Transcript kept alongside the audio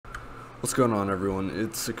What's going on, everyone?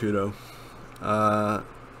 It's Sakudo. Uh,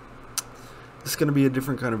 this is going to be a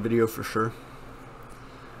different kind of video for sure.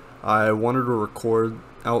 I wanted to record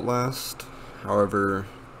Outlast, however,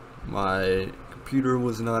 my computer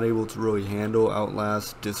was not able to really handle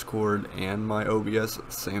Outlast, Discord, and my OBS at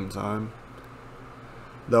the same time.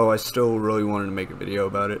 Though I still really wanted to make a video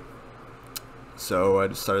about it. So I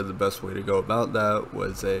decided the best way to go about that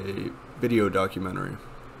was a video documentary.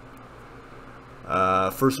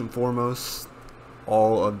 First and foremost,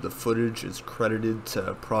 all of the footage is credited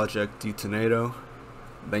to Project Detonado.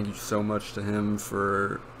 Thank you so much to him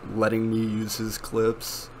for letting me use his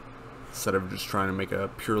clips instead of just trying to make a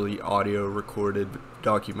purely audio recorded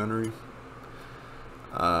documentary.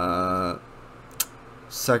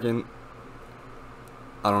 Second,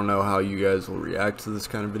 I don't know how you guys will react to this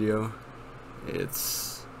kind of video.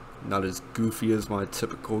 It's not as goofy as my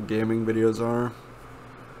typical gaming videos are.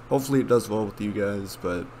 Hopefully it does well with you guys,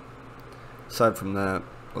 but aside from that,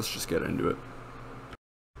 let's just get into it.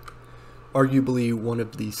 Arguably one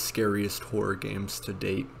of the scariest horror games to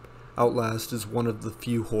date, Outlast is one of the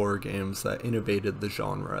few horror games that innovated the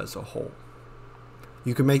genre as a whole.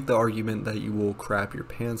 You can make the argument that you will crap your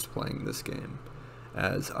pants playing this game,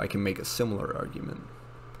 as I can make a similar argument.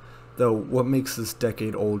 Though, what makes this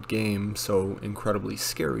decade-old game so incredibly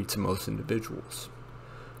scary to most individuals?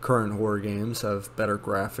 Current horror games have better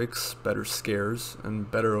graphics, better scares, and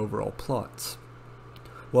better overall plots.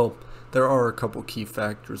 Well, there are a couple key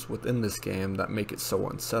factors within this game that make it so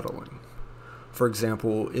unsettling. For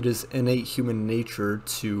example, it is innate human nature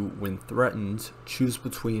to, when threatened, choose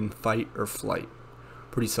between fight or flight.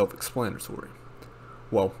 Pretty self-explanatory.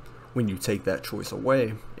 Well, when you take that choice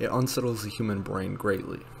away, it unsettles the human brain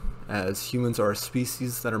greatly, as humans are a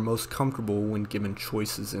species that are most comfortable when given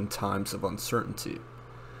choices in times of uncertainty.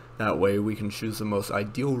 That way, we can choose the most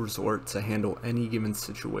ideal resort to handle any given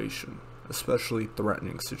situation, especially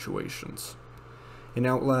threatening situations. In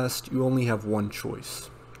Outlast, you only have one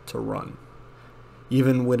choice: to run.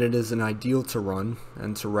 Even when it isn't ideal to run,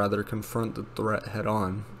 and to rather confront the threat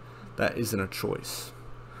head-on, that isn't a choice.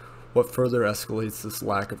 What further escalates this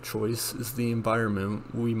lack of choice is the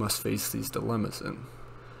environment we must face these dilemmas in.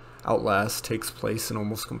 Outlast takes place in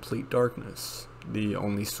almost complete darkness, the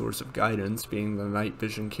only source of guidance being the night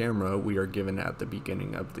vision camera we are given at the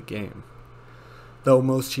beginning of the game. Though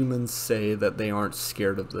most humans say that they aren't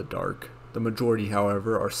scared of the dark, the majority,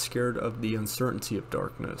 however, are scared of the uncertainty of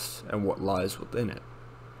darkness and what lies within it.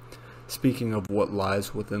 Speaking of what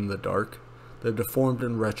lies within the dark, the deformed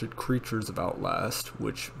and wretched creatures of Outlast,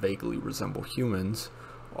 which vaguely resemble humans,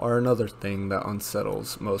 are another thing that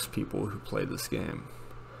unsettles most people who play this game.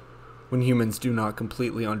 When humans do not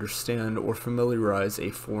completely understand or familiarize a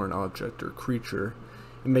foreign object or creature,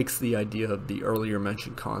 it makes the idea of the earlier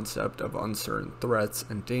mentioned concept of uncertain threats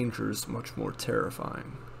and dangers much more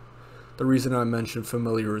terrifying. The reason I mention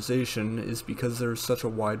familiarization is because there is such a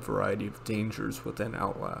wide variety of dangers within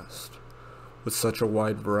Outlast. With such a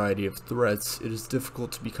wide variety of threats, it is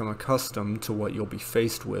difficult to become accustomed to what you'll be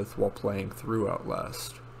faced with while playing through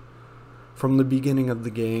Outlast. From the beginning of the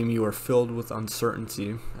game, you are filled with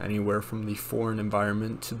uncertainty, anywhere from the foreign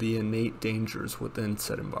environment to the innate dangers within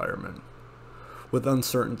said environment. With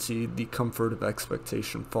uncertainty, the comfort of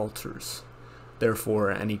expectation falters. Therefore,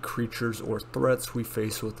 any creatures or threats we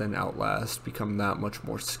face within Outlast become that much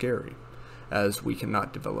more scary, as we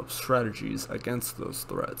cannot develop strategies against those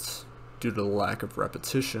threats, due to the lack of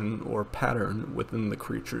repetition or pattern within the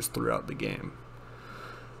creatures throughout the game.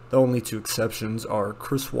 The only two exceptions are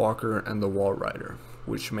Chris Walker and the Wall Rider,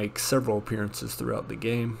 which make several appearances throughout the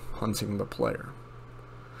game, hunting the player.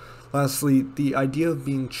 Lastly, the idea of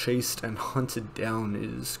being chased and hunted down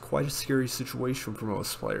is quite a scary situation for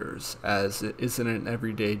most players, as it isn't an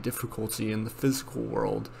everyday difficulty in the physical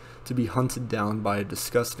world to be hunted down by a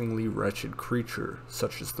disgustingly wretched creature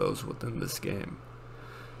such as those within this game.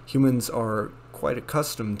 Humans are quite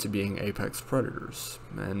accustomed to being apex predators,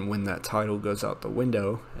 and when that title goes out the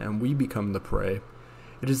window and we become the prey,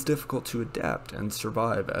 it is difficult to adapt and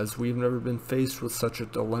survive, as we've never been faced with such a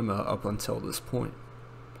dilemma up until this point.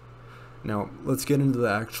 Now, let's get into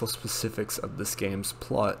the actual specifics of this game's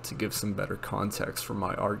plot to give some better context for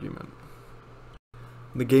my argument.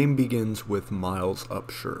 The game begins with Miles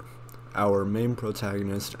Upshur, our main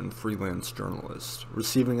protagonist and freelance journalist,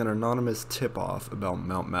 receiving an anonymous tip-off about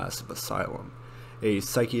Mount Massive Asylum, a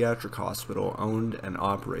psychiatric hospital owned and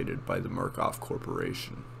operated by the Murkoff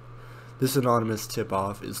Corporation. This anonymous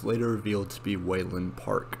tip-off is later revealed to be Waylon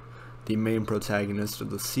Park, the main protagonist of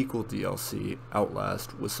the sequel DLC,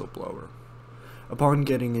 Outlast Whistleblower. Upon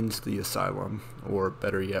getting into the asylum, or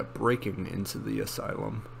better yet breaking into the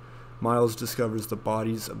asylum, Miles discovers the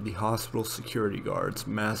bodies of the hospital security guards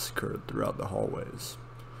massacred throughout the hallways.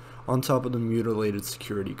 On top of the mutilated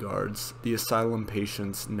security guards, the asylum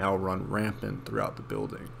patients now run rampant throughout the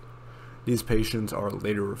building. These patients are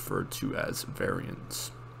later referred to as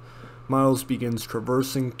variants. Miles begins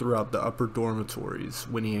traversing throughout the upper dormitories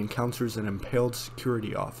when he encounters an impaled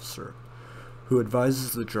security officer, who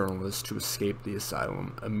advises the journalist to escape the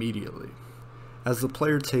asylum immediately. As the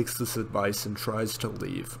player takes this advice and tries to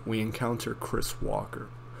leave, we encounter Chris Walker,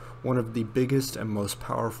 one of the biggest and most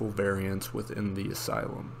powerful variants within the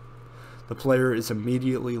asylum. The player is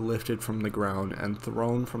immediately lifted from the ground and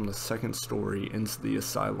thrown from the second story into the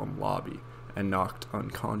asylum lobby and knocked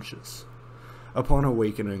unconscious. Upon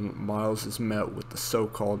awakening, Miles is met with the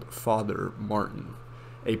so-called Father Martin,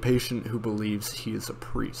 a patient who believes he is a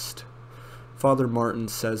priest. Father Martin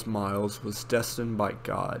says Miles was destined by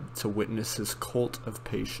God to witness his cult of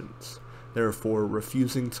patients, therefore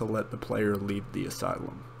refusing to let the player leave the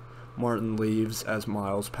asylum. Martin leaves as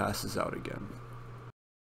Miles passes out again.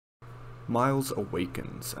 Miles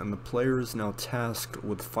awakens, and the player is now tasked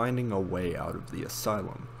with finding a way out of the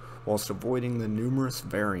asylum, whilst avoiding the numerous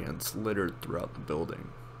variants littered throughout the building.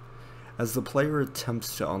 As the player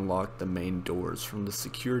attempts to unlock the main doors from the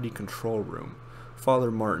security control room,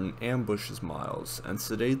 Father Martin ambushes Miles and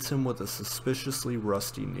sedates him with a suspiciously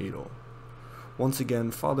rusty needle. Once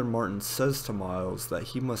again, Father Martin says to Miles that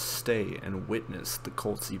he must stay and witness the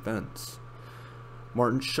cult's events.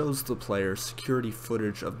 Martin shows the player security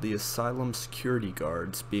footage of the asylum security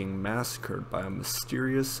guards being massacred by a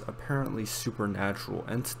mysterious, apparently supernatural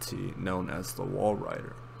entity known as the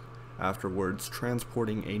Walrider, afterwards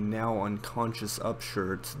transporting a now unconscious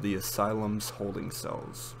Upshur to the asylum's holding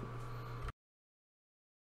cells.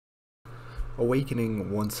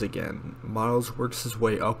 Awakening once again, Miles works his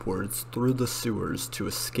way upwards through the sewers to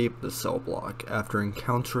escape the cell block after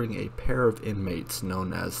encountering a pair of inmates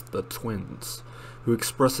known as the Twins, who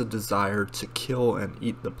express a desire to kill and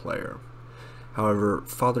eat the player. However,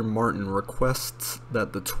 Father Martin requests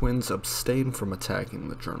that the Twins abstain from attacking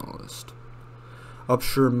the journalist.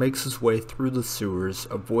 Upshur makes his way through the sewers,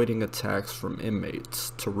 avoiding attacks from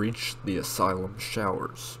inmates, to reach the asylum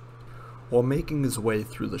showers. While making his way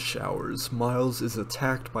through the showers, Miles is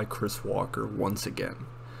attacked by Chris Walker once again,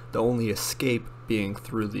 the only escape being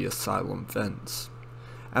through the asylum vents.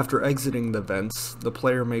 After exiting the vents, the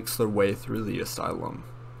player makes their way through the asylum.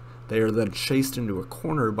 They are then chased into a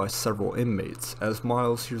corner by several inmates, as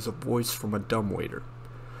Miles hears a voice from a dumbwaiter.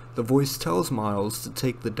 The voice tells Miles to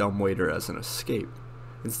take the dumbwaiter as an escape.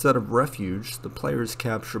 Instead of refuge, the player is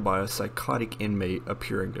captured by a psychotic inmate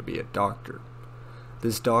appearing to be a doctor.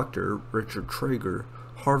 This doctor, Richard Traeger,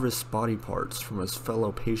 harvests body parts from his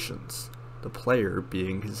fellow patients, the player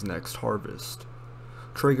being his next harvest.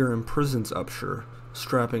 Traeger imprisons Upshur,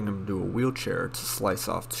 strapping him to a wheelchair to slice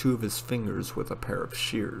off 2 of his fingers with a pair of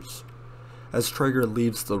shears. As Traeger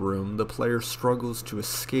leaves the room, the player struggles to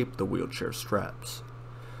escape the wheelchair straps.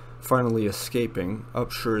 Finally escaping,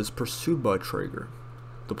 Upshur is pursued by Traeger.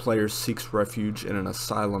 The player seeks refuge in an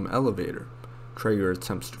asylum elevator. Traeger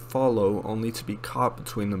attempts to follow, only to be caught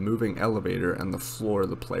between the moving elevator and the floor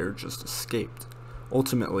the player just escaped,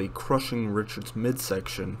 ultimately crushing Richard's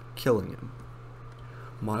midsection, killing him.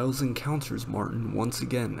 Miles encounters Martin once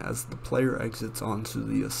again as the player exits onto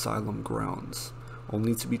the asylum grounds,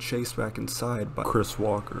 only to be chased back inside by Chris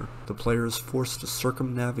Walker. The player is forced to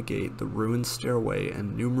circumnavigate the ruined stairway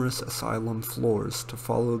and numerous asylum floors to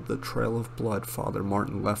follow the trail of blood Father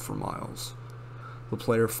Martin left for Miles. The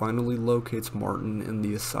player finally locates Martin in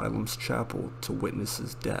the asylum's chapel to witness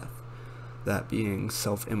his death, that being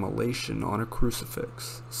self-immolation on a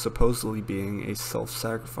crucifix, supposedly being a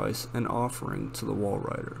self-sacrifice and offering to the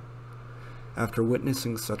Walrider. After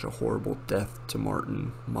witnessing such a horrible death to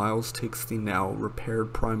Martin, Miles takes the now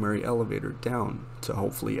repaired primary elevator down to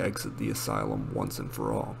hopefully exit the asylum once and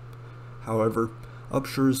for all. However,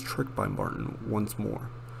 Upshur is tricked by Martin once more,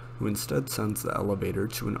 who instead sends the elevator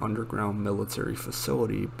to an underground military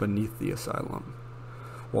facility beneath the asylum.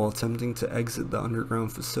 While attempting to exit the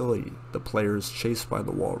underground facility, the player is chased by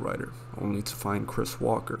the Walrider, only to find Chris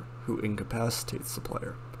Walker, who incapacitates the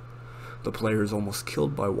player. The player is almost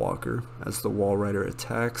killed by Walker, as the Walrider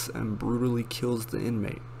attacks and brutally kills the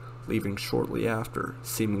inmate, leaving shortly after,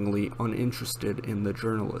 seemingly uninterested in the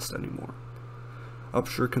journalist anymore.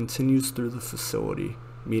 Upshur continues through the facility,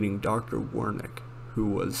 meeting Dr. Wernick, who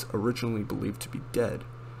was originally believed to be dead.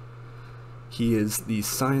 He is the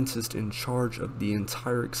scientist in charge of the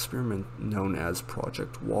entire experiment known as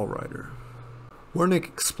Project Walrider. Wernick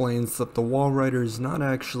explains that the Walrider is not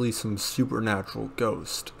actually some supernatural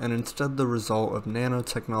ghost, and instead the result of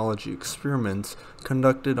nanotechnology experiments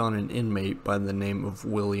conducted on an inmate by the name of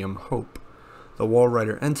William Hope, the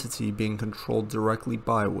Walrider entity being controlled directly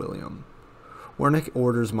by William. Wernick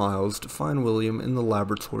orders Miles to find William in the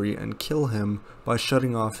laboratory and kill him by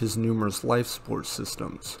shutting off his numerous life support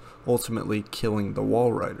systems, ultimately killing the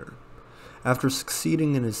Walrider. After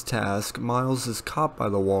succeeding in his task, Miles is caught by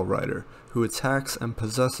the Walrider, who attacks and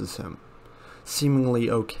possesses him. Seemingly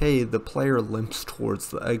okay, the player limps towards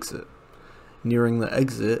the exit. Nearing the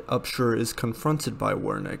exit, Upshur is confronted by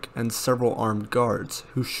Wernick and several armed guards,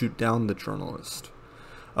 who shoot down the journalist.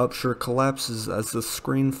 Upshur collapses as the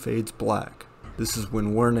screen fades black. This is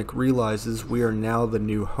when Wernick realizes we are now the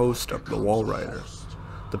new host of the Walrider.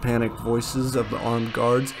 The panicked voices of the armed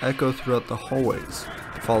guards echo throughout the hallways,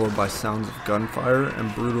 followed by sounds of gunfire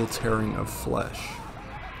and brutal tearing of flesh.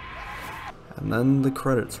 And then the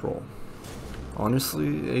credits roll.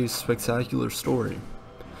 Honestly, a spectacular story.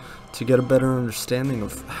 To get a better understanding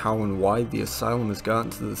of how and why the Asylum has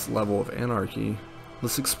gotten to this level of anarchy,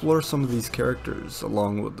 let's explore some of these characters,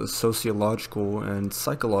 along with the sociological and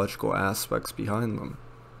psychological aspects behind them.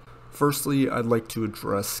 Firstly, I'd like to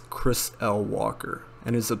address Chris L. Walker,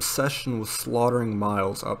 and his obsession with slaughtering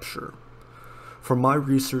Miles Upshur. From my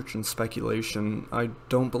research and speculation, I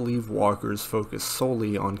don't believe Walker is focused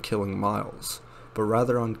solely on killing Miles, but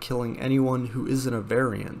rather on killing anyone who isn't a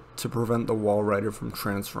variant to prevent the Walrider from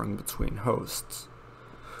transferring between hosts.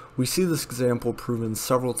 We see this example proven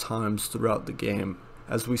several times throughout the game,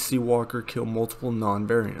 as we see Walker kill multiple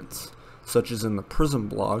non-variants, such as in the prison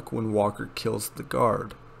block when Walker kills the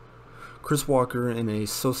guard. Chris Walker, in a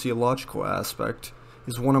sociological aspect,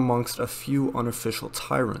 is one amongst a few unofficial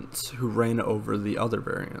tyrants who reign over the other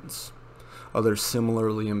variants. Other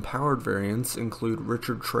similarly empowered variants include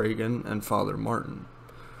Richard Tragan and Father Martin.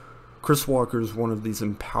 Chris Walker is one of these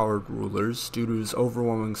empowered rulers due to his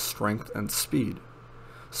overwhelming strength and speed.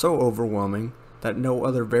 So overwhelming that no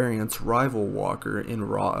other variants rival Walker in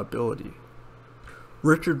raw ability.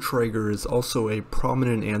 Richard Traeger is also a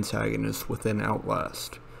prominent antagonist within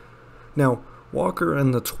Outlast. Now, Walker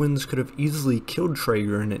and the twins could have easily killed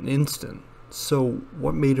Traeger in an instant, so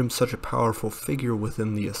what made him such a powerful figure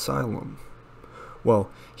within the Asylum? Well,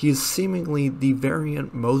 he is seemingly the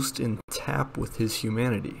variant most in tap with his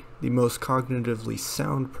humanity, the most cognitively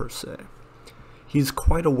sound per se. He is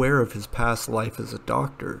quite aware of his past life as a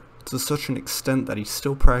doctor, to such an extent that he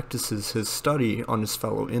still practices his study on his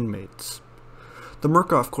fellow inmates. The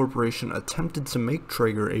Murkoff Corporation attempted to make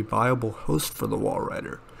Traeger a viable host for the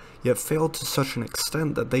Walrider, yet failed to such an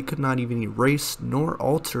extent that they could not even erase nor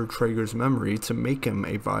alter Traeger's memory to make him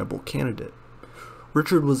a viable candidate.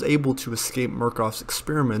 Richard was able to escape Murkoff's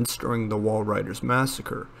experiments during the Walrider's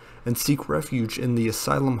massacre, and seek refuge in the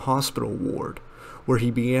Asylum Hospital ward, where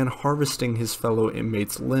he began harvesting his fellow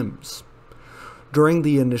inmates' limbs. During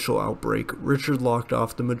the initial outbreak, Richard locked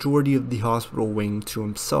off the majority of the hospital wing to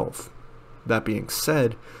himself. That being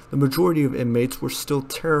said, the majority of inmates were still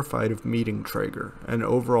terrified of meeting Traeger, and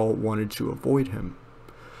overall wanted to avoid him.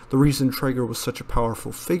 The reason Traeger was such a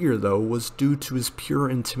powerful figure, though, was due to his pure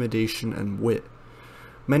intimidation and wit.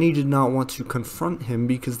 Many did not want to confront him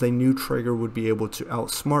because they knew Traeger would be able to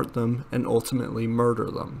outsmart them and ultimately murder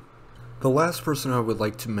them. The last person I would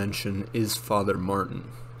like to mention is Father Martin.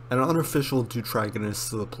 An unofficial deuteragonist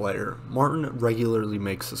to the player, Martin regularly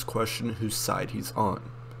makes us question whose side he's on.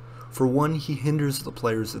 For one, he hinders the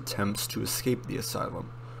player's attempts to escape the Asylum,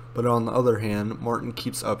 but on the other hand, Martin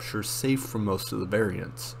keeps Upshur safe from most of the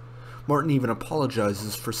variants. Martin even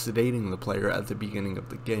apologizes for sedating the player at the beginning of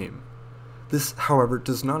the game. This, however,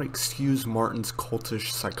 does not excuse Martin's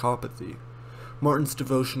cultish psychopathy. Martin's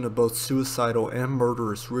devotion to both suicidal and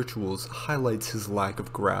murderous rituals highlights his lack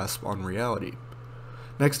of grasp on reality.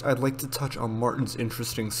 Next, I'd like to touch on Martin's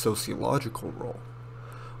interesting sociological role.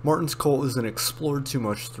 Martin's cult isn't explored too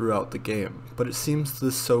much throughout the game, but it seems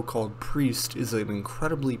this so-called priest is an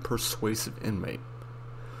incredibly persuasive inmate.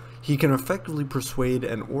 He can effectively persuade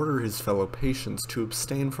and order his fellow patients to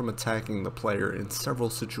abstain from attacking the player in several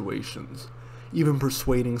situations, even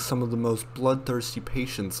persuading some of the most bloodthirsty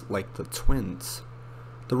patients like the twins.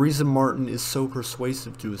 The reason Martin is so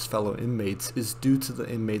persuasive to his fellow inmates is due to the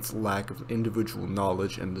inmates' lack of individual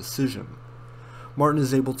knowledge and decision. Martin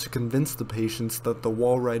is able to convince the patients that the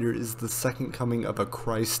Walrider is the second coming of a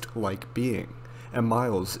Christ-like being, and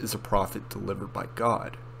Miles is a prophet delivered by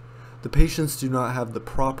God. The patients do not have the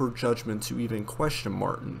proper judgment to even question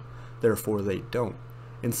Martin, therefore they don't,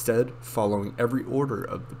 instead following every order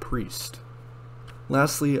of the priest.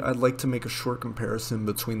 Lastly, I'd like to make a short comparison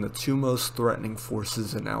between the two most threatening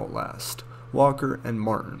forces in Outlast, Walker, and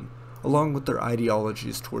Martin, along with their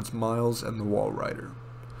ideologies towards Miles and the Walrider.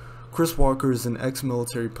 Chris Walker is an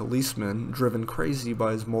ex-military policeman driven crazy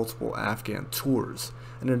by his multiple Afghan tours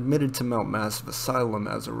and admitted to Mount Massive Asylum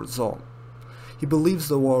as a result. He believes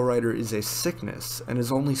the Walrider is a sickness, and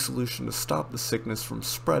his only solution to stop the sickness from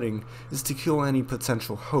spreading is to kill any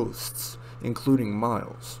potential hosts, including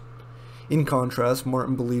Miles. In contrast,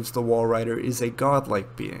 Martin believes the Walrider is a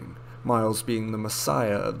godlike being, Miles being the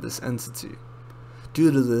messiah of this entity.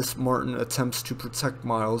 Due to this, Martin attempts to protect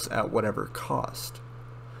Miles at whatever cost.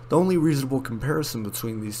 The only reasonable comparison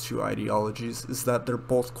between these two ideologies is that they're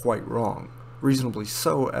both quite wrong, reasonably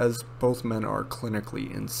so as both men are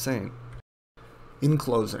clinically insane. In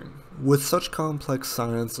closing, with such complex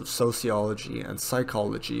science of sociology and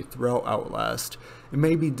psychology throughout Outlast, it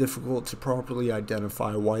may be difficult to properly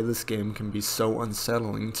identify why this game can be so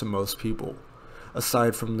unsettling to most people,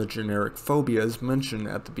 aside from the generic phobias mentioned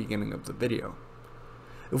at the beginning of the video.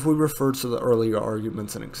 If we refer to the earlier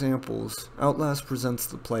arguments and examples, Outlast presents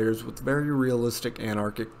the players with very realistic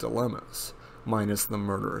anarchic dilemmas, minus the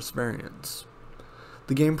murderous variants.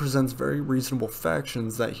 The game presents very reasonable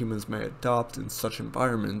factions that humans may adopt in such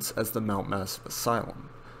environments as the Mount Massive Asylum.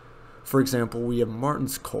 For example, we have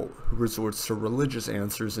Martin's cult, who resorts to religious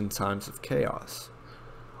answers in times of chaos.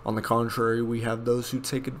 On the contrary, we have those who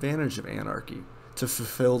take advantage of anarchy to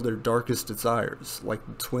fulfill their darkest desires, like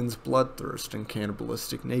the twins' bloodthirst and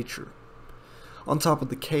cannibalistic nature. On top of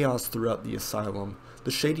the chaos throughout the asylum,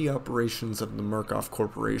 the shady operations of the Murkoff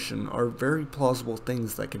Corporation are very plausible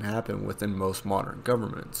things that can happen within most modern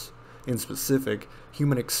governments, in specific,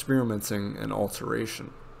 human experimenting and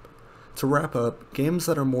alteration. To wrap up, games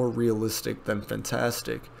that are more realistic than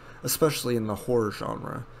fantastic, especially in the horror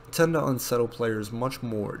genre, tend to unsettle players much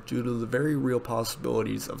more due to the very real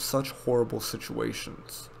possibilities of such horrible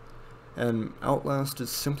situations. And Outlast is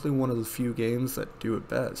simply one of the few games that do it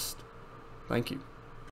best. Thank you.